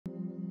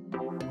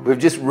We've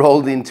just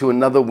rolled into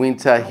another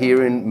winter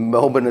here in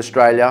Melbourne,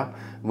 Australia.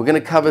 We're going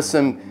to cover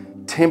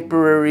some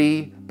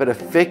temporary but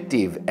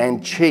effective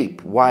and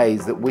cheap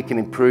ways that we can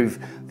improve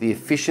the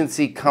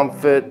efficiency,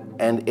 comfort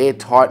and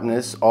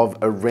airtightness of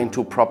a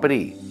rental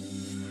property.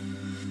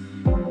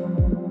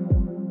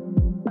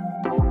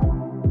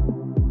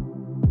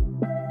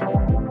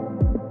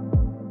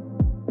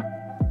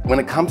 When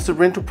it comes to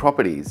rental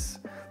properties,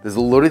 there's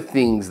a lot of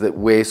things that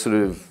we're sort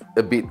of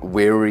a bit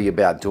wary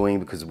about doing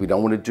because we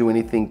don't want to do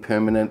anything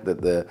permanent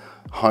that the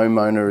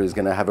homeowner is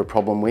going to have a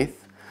problem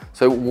with.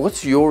 So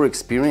what's your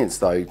experience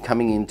though,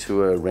 coming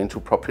into a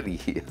rental property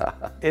here?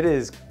 It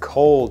is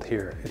cold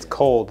here. It's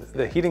cold.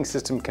 The heating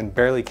system can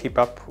barely keep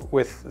up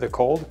with the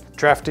cold.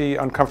 Drafty,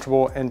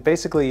 uncomfortable, and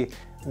basically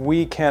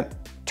we can't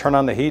turn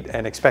on the heat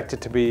and expect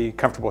it to be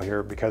comfortable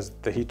here because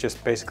the heat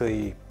just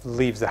basically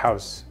leaves the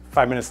house.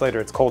 5 minutes later,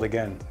 it's cold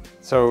again.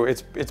 So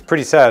it's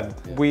pretty sad.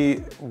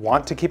 We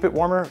want to keep it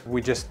warmer.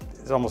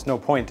 There's almost no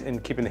point in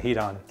keeping the heat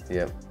on.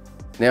 Yeah.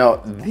 Now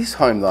this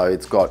home though,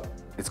 it's got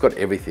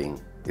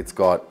everything. It's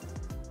got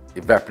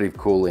evaporative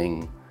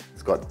cooling,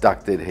 it's got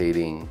ducted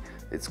heating,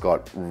 it's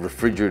got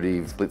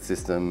refrigerative split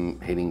system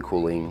heating,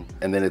 cooling,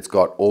 and then it's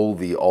got all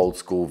the old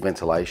school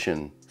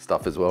ventilation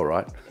stuff as well,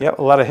 right? Yeah,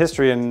 a lot of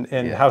history in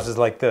houses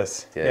like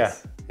this.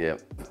 Yes. Yeah.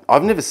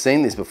 I've never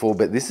seen this before,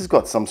 but this has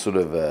got some sort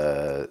of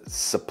a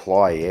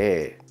supply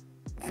air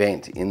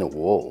vent in the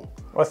wall.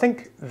 Well, I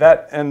think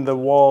that and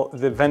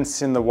the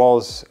vents in the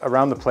walls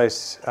around the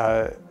place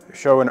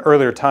show an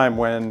earlier time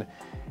when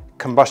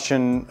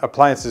combustion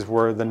appliances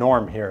were the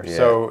norm here. Yeah.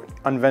 So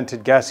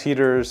unvented gas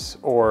heaters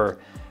or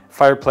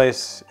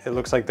fireplace, it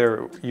looks like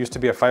there used to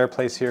be a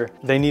fireplace here.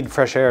 They need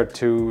fresh air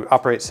to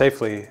operate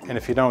safely, and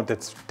if you don't,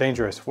 it's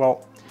dangerous.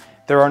 Well,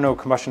 there are no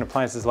combustion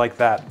appliances like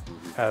that,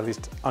 at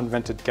least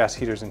unvented gas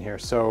heaters in here.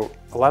 So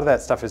a lot of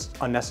that stuff is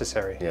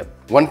unnecessary. Yeah.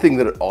 One thing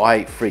that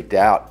I freaked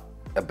out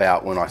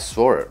about when I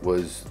saw it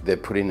was they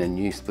put in a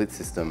new split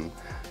system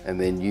and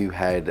then you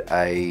had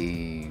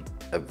a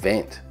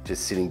vent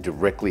just sitting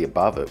directly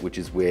above it, which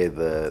is where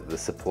the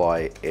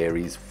supply air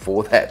is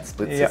for that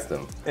split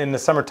system. In the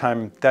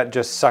summertime, that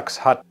just sucks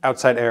hot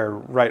outside air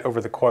right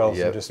over the coils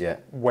and just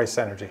wastes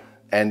energy.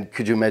 And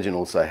could you imagine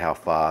also how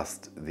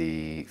fast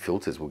the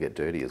filters will get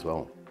dirty as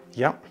well?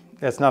 Yep,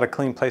 it's not a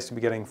clean place to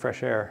be getting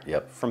fresh air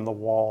from the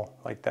wall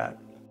like that.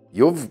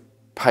 You've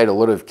paid a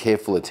lot of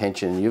careful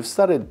attention. You've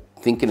started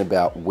thinking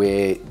about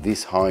where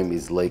this home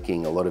is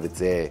leaking a lot of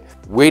its air.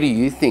 Where do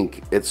you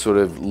think it sort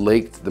of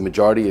leaked the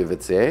majority of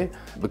its air?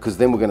 Because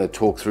then we're going to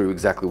talk through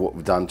exactly what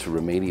we've done to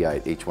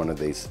remediate each one of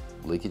these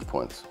leakage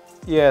points.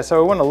 Yeah,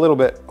 so I went a little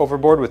bit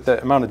overboard with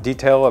the amount of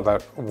detail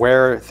about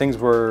where things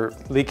were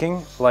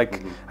leaking.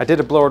 Like I did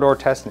a blower door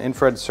test, an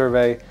infrared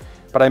survey,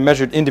 but I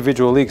measured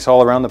individual leaks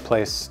all around the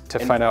place to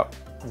find out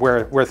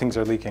where things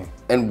are leaking.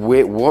 And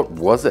what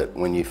was it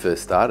when you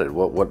first started?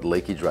 What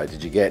leakage rate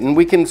did you get? And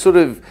we can sort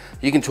of,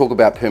 you can talk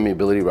about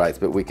permeability rates,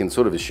 but we can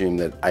sort of assume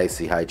that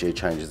ACH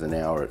changes an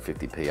hour at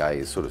 50 PA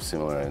is sort of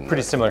similar.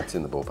 Pretty similar. It's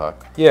in the ballpark.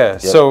 Yeah,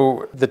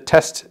 so the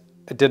test,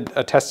 I did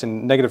a test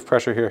in negative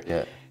pressure here.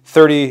 Yeah.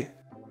 30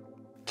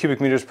 cubic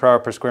meters per hour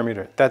per square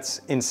meter. That's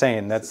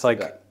insane. That's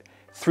like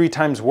 3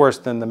 times worse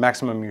than the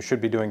maximum you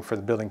should be doing for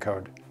the building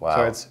code. Wow.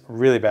 So it's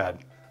really bad.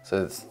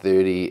 So it's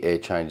 30 air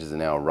changes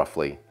an hour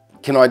roughly.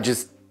 Can I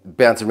just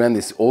bounce around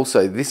this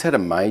also? This had a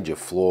major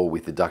flaw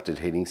with the ducted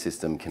heating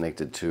system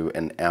connected to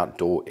an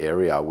outdoor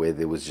area where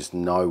there was just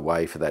no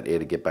way for that air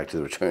to get back to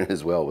the return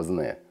as well, wasn't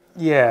there?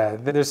 Yeah,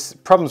 there's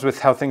problems with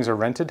how things are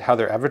rented, how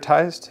they're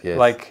advertised. Yes.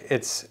 Like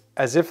it's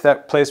as if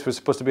that place was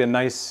supposed to be a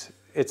nice,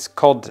 it's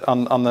called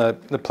on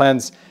the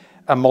plans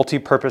a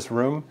multi-purpose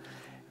room.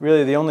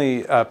 Really the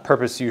only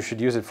purpose you should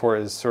use it for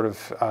is sort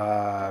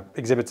of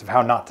exhibits of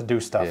how not to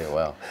do stuff. Yeah,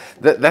 well,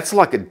 that's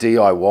like a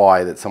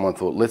DIY that someone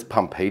thought, let's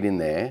pump heat in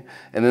there.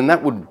 And then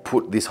that would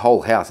put this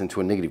whole house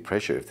into a negative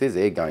pressure. If there's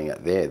air going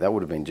out there, that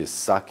would have been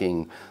just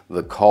sucking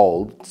the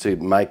cold to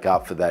make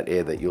up for that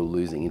air that you're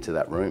losing into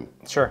that room.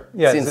 Sure,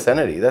 yeah. It's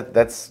insanity.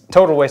 That's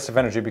total waste of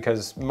energy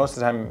because most of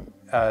the time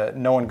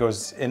no one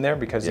goes in there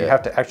because you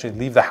have to actually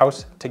leave the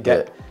house to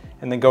get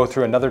and then go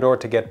through another door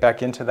to get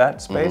back into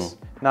that space,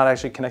 not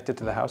actually connected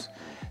to the house.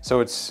 So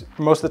it's,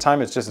 most of the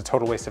time, it's just a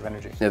total waste of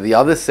energy. Now, the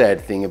other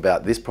sad thing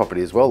about this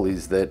property as well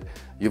is that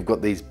you've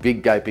got these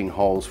big gaping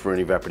holes for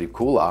an evaporative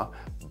cooler,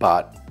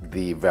 but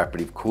the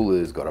evaporative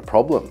cooler's got a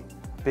problem.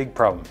 Big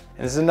problem.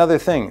 And this is another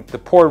thing, the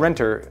poor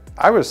renter,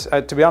 I was,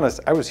 to be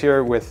honest, I was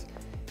here with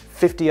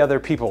 50 other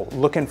people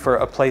looking for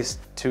a place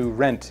to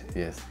rent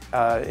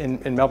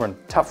in Melbourne.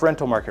 Tough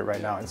rental market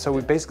right now. And so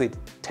we basically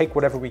take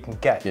whatever we can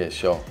get. Yeah,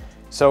 sure.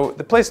 So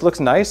the place looks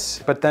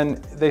nice, but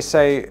then they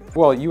say,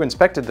 well, you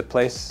inspected the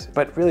place,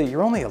 but really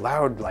you're only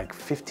allowed like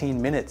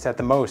 15 minutes at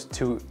the most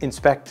to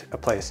inspect a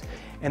place.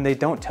 And they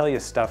don't tell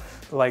you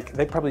stuff, like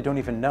they probably don't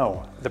even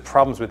know the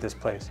problems with this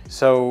place.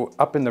 So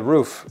up in the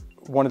roof,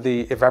 one of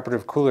the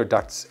evaporative cooler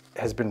ducts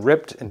has been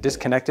ripped and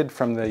disconnected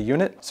from the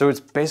unit. So it's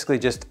basically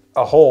just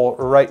a hole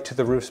right to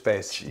the roof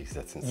space. Jeez,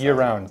 that's insane. Year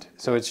round.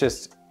 So it's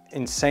just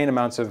insane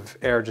amounts of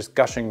air just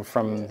gushing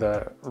from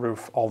the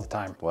roof all the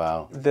time.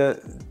 Wow.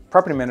 The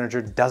property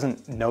manager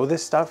doesn't know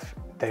this stuff.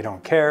 They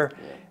don't care.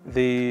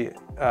 The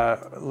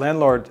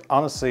landlord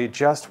honestly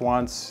just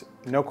wants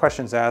no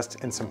questions asked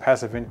and some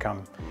passive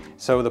income.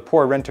 So the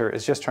poor renter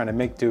is just trying to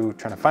make do,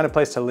 trying to find a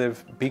place to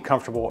live, be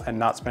comfortable, and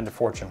not spend a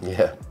fortune.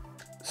 Yeah.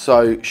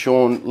 So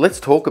Sean, let's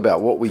talk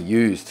about what we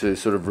use to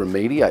sort of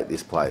remediate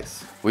this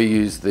place. We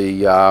use the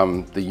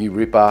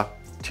U-Ripper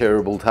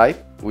tearable tape,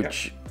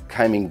 which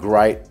came in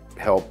great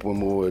help when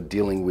we were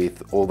dealing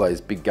with all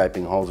those big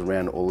gaping holes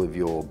around all of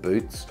your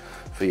boots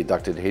for your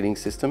ducted heating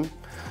system.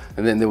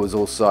 And then there was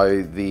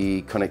also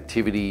the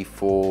connectivity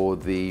for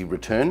the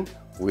return,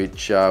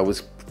 which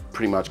was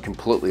pretty much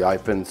completely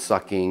open,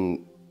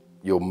 sucking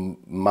your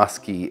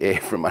musky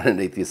air from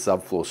underneath your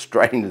subfloor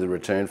straight into the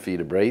return for you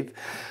to breathe.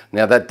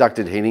 Now that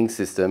ducted heating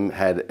system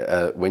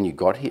had, when you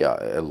got here,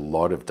 a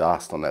lot of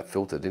dust on that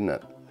filter, didn't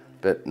it?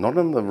 But not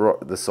on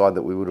the side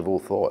that we would have all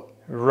thought.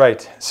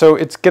 Right, so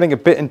it's getting a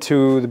bit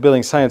into the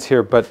building science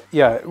here, but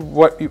yeah,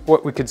 what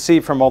we could see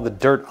from all the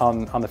dirt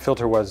on the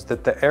filter was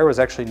that the air was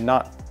actually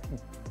not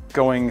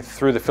going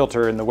through the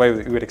filter in the way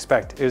that you would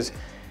expect. Is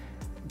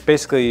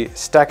basically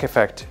stack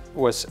effect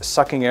was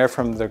sucking air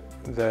from the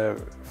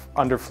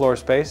underfloor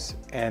space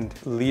and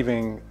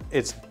leaving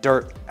its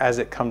dirt as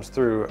it comes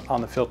through on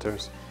the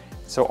filters.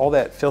 So all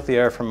that filthy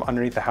air from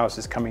underneath the house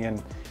is coming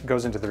in,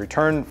 goes into the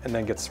return, and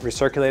then gets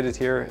recirculated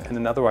here, and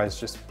then otherwise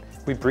just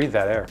we breathe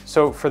that air.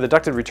 So for the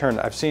ducted return,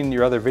 I've seen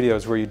your other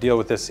videos where you deal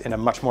with this in a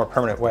much more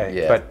permanent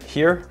way. But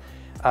here,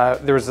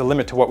 there was a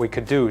limit to what we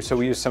could do. So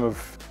we used some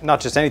of,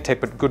 not just any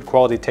tape, but good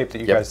quality tape that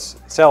you guys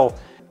sell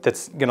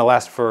that's gonna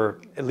last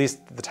for at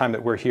least the time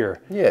that we're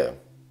here. Yeah,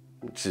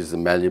 which is a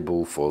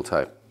malleable foil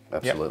tape,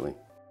 absolutely.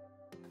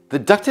 The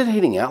ducted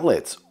heating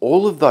outlets,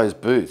 all of those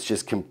booths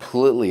just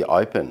completely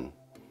open.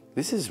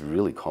 This is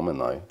really common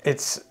though.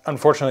 It's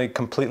unfortunately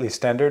completely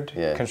standard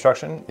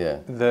construction.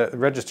 The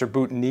register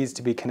boot needs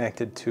to be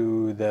connected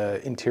to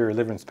the interior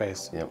living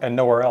space and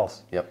nowhere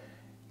else.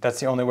 That's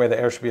the only way the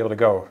air should be able to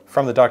go,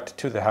 from the duct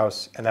to the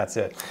house, and that's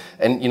it.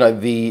 And you know,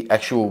 the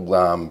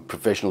actual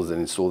professionals that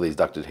install these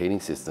ducted heating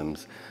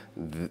systems,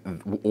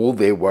 all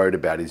they're worried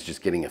about is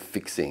just getting a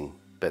fixing,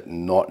 but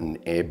not an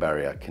air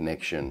barrier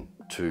connection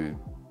to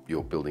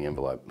your building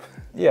envelope.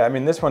 Yeah, I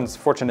mean, this one's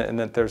fortunate in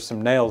that there's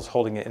some nails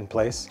holding it in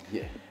place,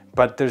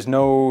 but there's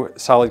no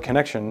solid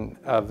connection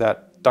of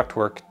that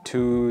ductwork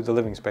to the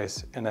living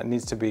space, and that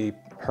needs to be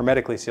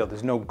hermetically sealed.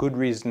 There's no good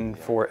reason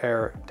for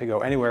air to go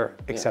anywhere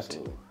except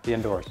the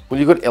indoors. Well,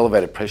 you've got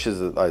elevated pressures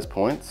at those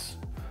points,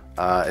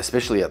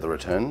 especially at the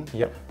return.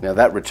 Now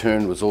that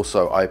return was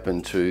also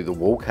open to the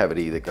wall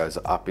cavity that goes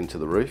up into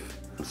the roof.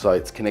 So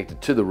it's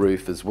connected to the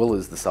roof as well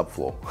as the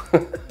subfloor.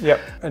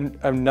 And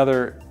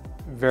another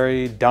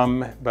very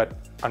dumb, but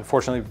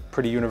unfortunately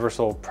pretty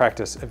universal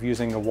practice of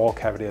using a wall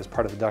cavity as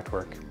part of the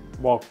ductwork.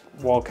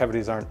 Wall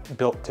cavities aren't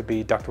built to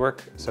be ductwork,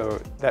 so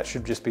that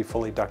should just be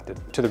fully ducted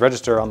to the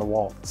register on the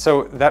wall.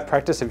 So that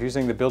practice of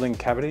using the building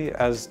cavity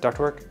as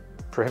ductwork,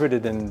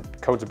 prohibited in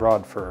codes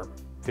abroad for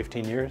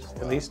 15 years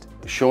at least.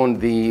 Sean,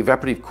 the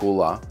evaporative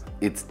cooler,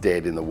 it's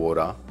dead in the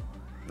water.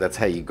 That's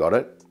how you got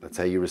it. That's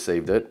how you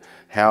received it.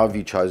 How have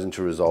you chosen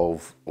to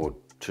resolve or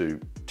to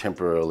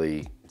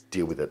temporarily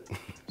deal with it?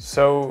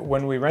 So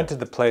when we rented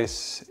the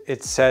place,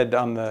 it said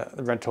on the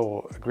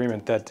rental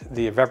agreement that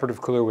the evaporative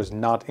cooler was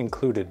not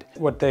included.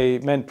 What they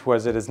meant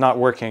was that it's not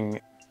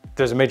working,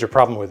 there's a major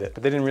problem with it.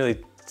 But they didn't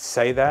really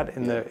say that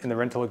in the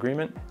rental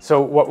agreement.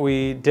 So what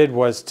we did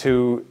was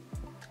to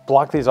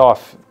block these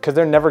off, because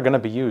they're never going to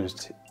be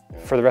used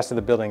for the rest of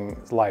the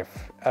building's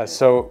life.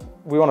 So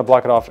we want to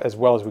block it off as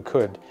well as we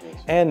could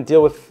and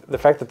deal with the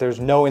fact that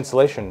there's no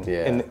insulation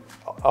in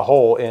a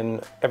hole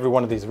in every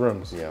one of these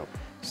rooms.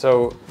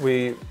 So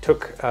we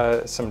took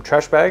some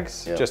trash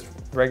bags, just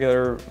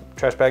regular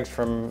trash bags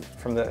from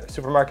the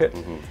supermarket,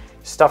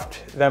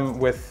 stuffed them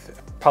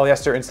with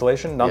polyester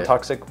insulation,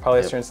 non-toxic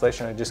polyester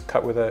insulation. I just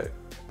cut with a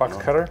box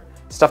cutter,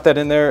 stuffed that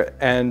in there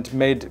and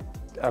made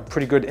a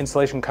pretty good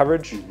insulation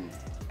coverage.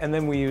 And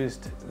then we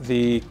used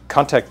the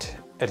contact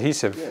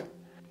adhesive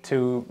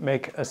to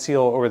make a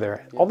seal over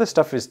there. All this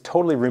stuff is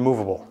totally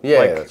removable.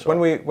 That's when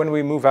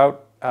we move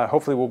out,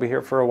 hopefully we'll be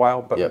here for a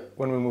while, but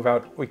when we move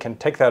out, we can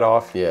take that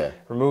off,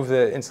 remove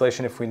the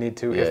insulation if we need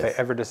to, if they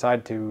ever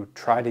decide to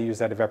try to use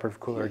that evaporative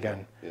cooler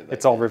again.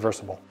 It's all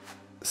reversible.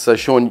 So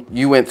Sean,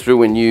 you went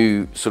through and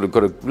you sort of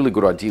got a really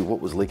good idea what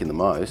was leaking the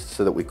most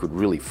so that we could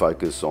really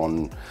focus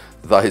on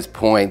those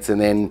points, and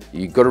then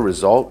you got a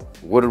result.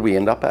 What did we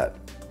end up at?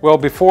 Well,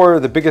 before,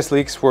 the biggest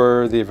leaks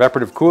were the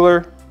evaporative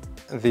cooler,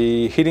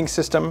 the heating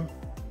system,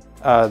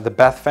 the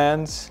bath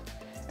fans,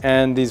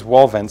 and these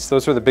wall vents.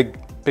 Those were the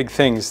big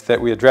things that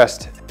we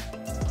addressed.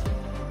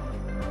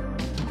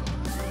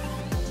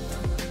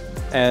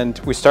 And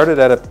we started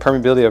at a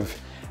permeability of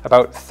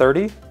about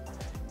 30,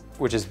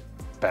 which is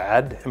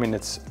bad. I mean,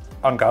 it's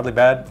ungodly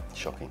bad.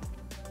 Shocking.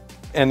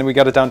 And then we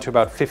got it down to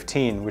about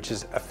 15, which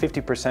is a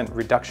 50%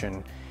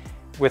 reduction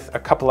with a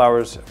couple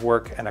hours of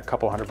work and a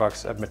couple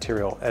 $100 of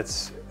material.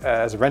 It's,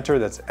 as a renter,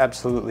 that's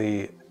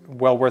absolutely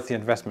well worth the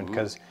investment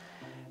because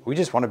we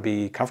just want to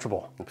be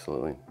comfortable.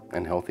 Absolutely,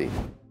 and healthy.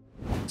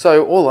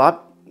 So all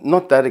up,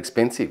 not that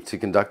expensive to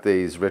conduct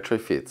these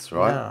retrofits,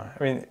 right? No,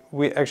 I mean,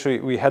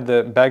 we had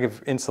the bag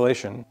of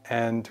insulation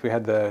and we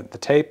had the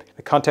tape,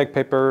 the contact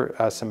paper,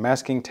 some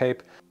masking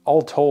tape,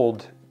 all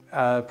told,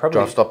 probably...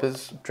 Draft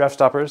stoppers. Draft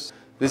stoppers.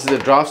 This is a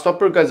draft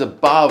stopper. It goes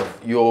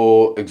above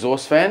your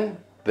exhaust fan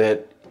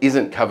that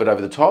isn't covered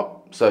over the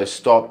top, so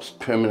stops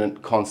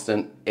permanent,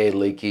 constant air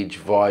leakage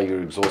via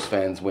your exhaust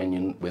fans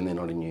when they're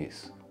not in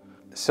use.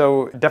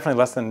 So definitely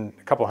less than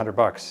a couple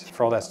 $100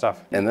 for all that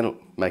stuff. And that'll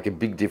make a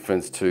big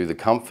difference to the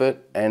comfort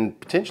and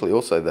potentially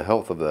also the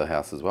health of the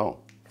house as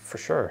well. For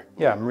sure.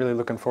 Yeah, I'm really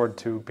looking forward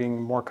to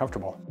being more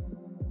comfortable.